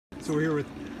So we're here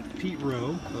with Pete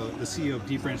Rowe, the CEO of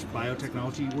Deep Branch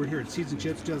Biotechnology. We're here at Seeds and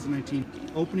Chips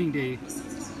 2019 opening day.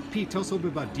 Pete, tell us a little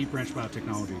bit about Deep Branch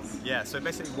Biotechnology. Yeah, so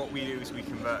basically what we do is we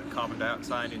convert carbon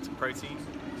dioxide into protein.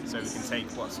 So we can take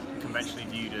what's conventionally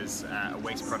viewed as a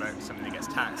waste product, something that gets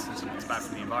taxed and something that's bad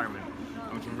for the environment,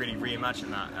 and we can really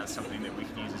reimagine that as something that we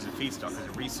can use as a feedstock, as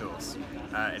a resource,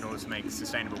 in order to make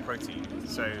sustainable protein.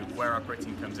 So where our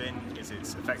protein comes in is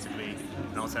it's effectively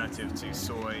an alternative to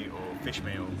soy or fish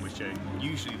meal, which are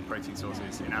usually the protein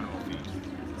sources in animal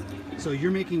feed. So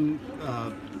you're making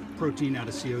protein out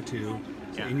of CO2,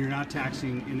 Yeah. and you're not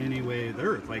taxing in any way the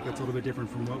earth. Like, that's a little bit different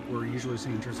from what we're usually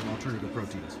seeing in terms of alternative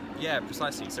proteins. Yeah,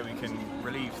 precisely. So we can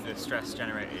relieve the stress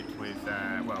generated with,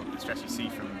 well, the stress you see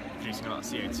from producing a lot of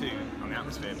CO2 on the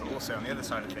atmosphere, but also on the other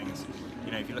side of things,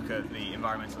 you know, if you look at the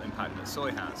environmental impact that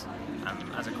soy has,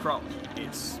 as a crop,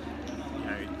 it's, you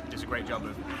know, it does a great job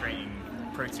of creating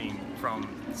protein from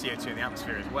CO2 in the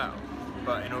atmosphere as well.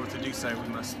 But in order to do so, we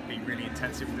must be really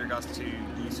intensive with regards to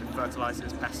use of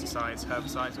fertilizers, pesticides,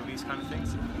 herbicides, all these kind of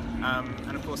things.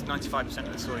 And of course, 95%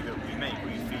 of the soy that we make,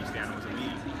 we feed to the animals that we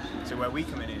eat. So where we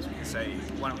come in is we can say,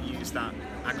 why don't we use that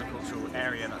agricultural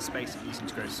area, that space that you're using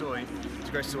to grow soy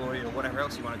or whatever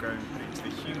else you want to grow and put it into the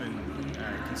human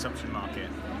consumption market,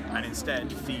 and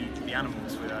instead feed the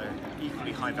animals with an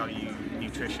equally high value,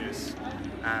 nutritious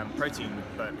protein,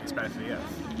 but it's better for the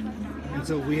earth. And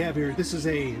so we have here, this is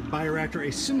a bioreactor,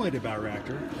 a simulated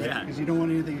bioreactor, right? Yeah. Because you don't want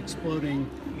anything exploding.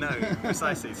 No,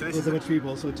 precisely. So this with is a bunch of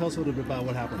people. So tell us a little bit about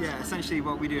what happens. Yeah, essentially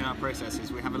what we do in our process is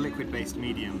we have a liquid-based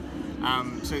medium.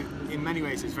 So in many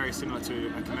ways it's very similar to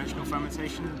a conventional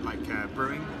fermentation, like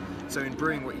brewing. So in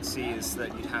brewing what you'd see is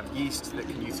that you'd have yeast that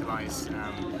can utilise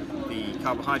the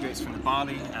carbohydrates from the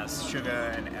barley as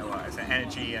sugar and as an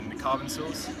energy and the carbon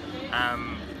source.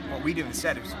 What we do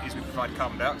instead is we provide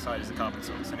carbon dioxide as the carbon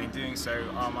source, and in doing so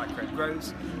our microbe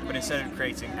grows, but instead of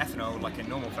creating ethanol like in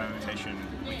normal fermentation,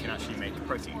 we can actually make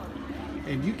protein.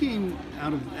 And you came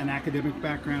out of an academic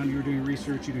background, you were doing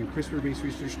research, you're doing CRISPR-based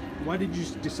research. Why did you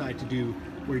decide to do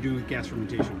what you're doing with gas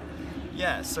fermentation?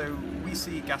 Yeah, so we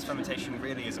see gas fermentation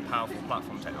really as a powerful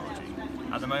platform technology.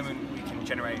 At the moment we can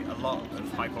generate a lot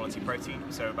of high quality protein,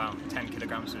 so about 10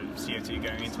 kilograms of CO2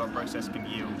 going into our process can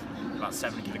yield about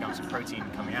 7 kilograms of protein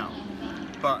coming out.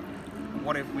 But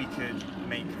what if we could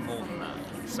make more than that?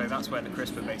 So that's where the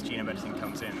CRISPR-based genome editing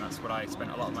comes in. That's what I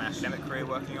spent a lot of my academic career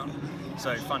working on.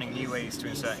 So finding new ways to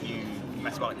insert new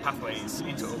metabolic pathways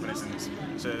into organisms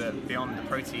so that beyond the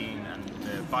protein and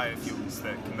the biofuels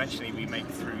that conventionally we make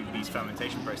through these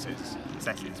fermentation processes,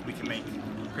 we can make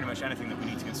pretty much anything that we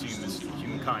need to consume as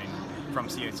humankind from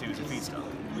CO2 as a feedstock.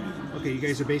 Okay, you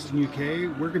guys are based in UK.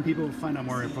 Where can people find out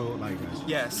more info about you guys?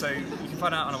 Yeah, so you can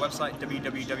find out on our website,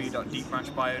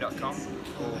 www.deepbranchbio.com,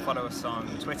 or follow us on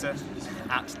Twitter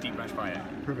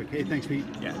 @deepbranchbio. Perfect. Hey, thanks, Pete.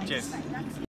 Yeah, cheers.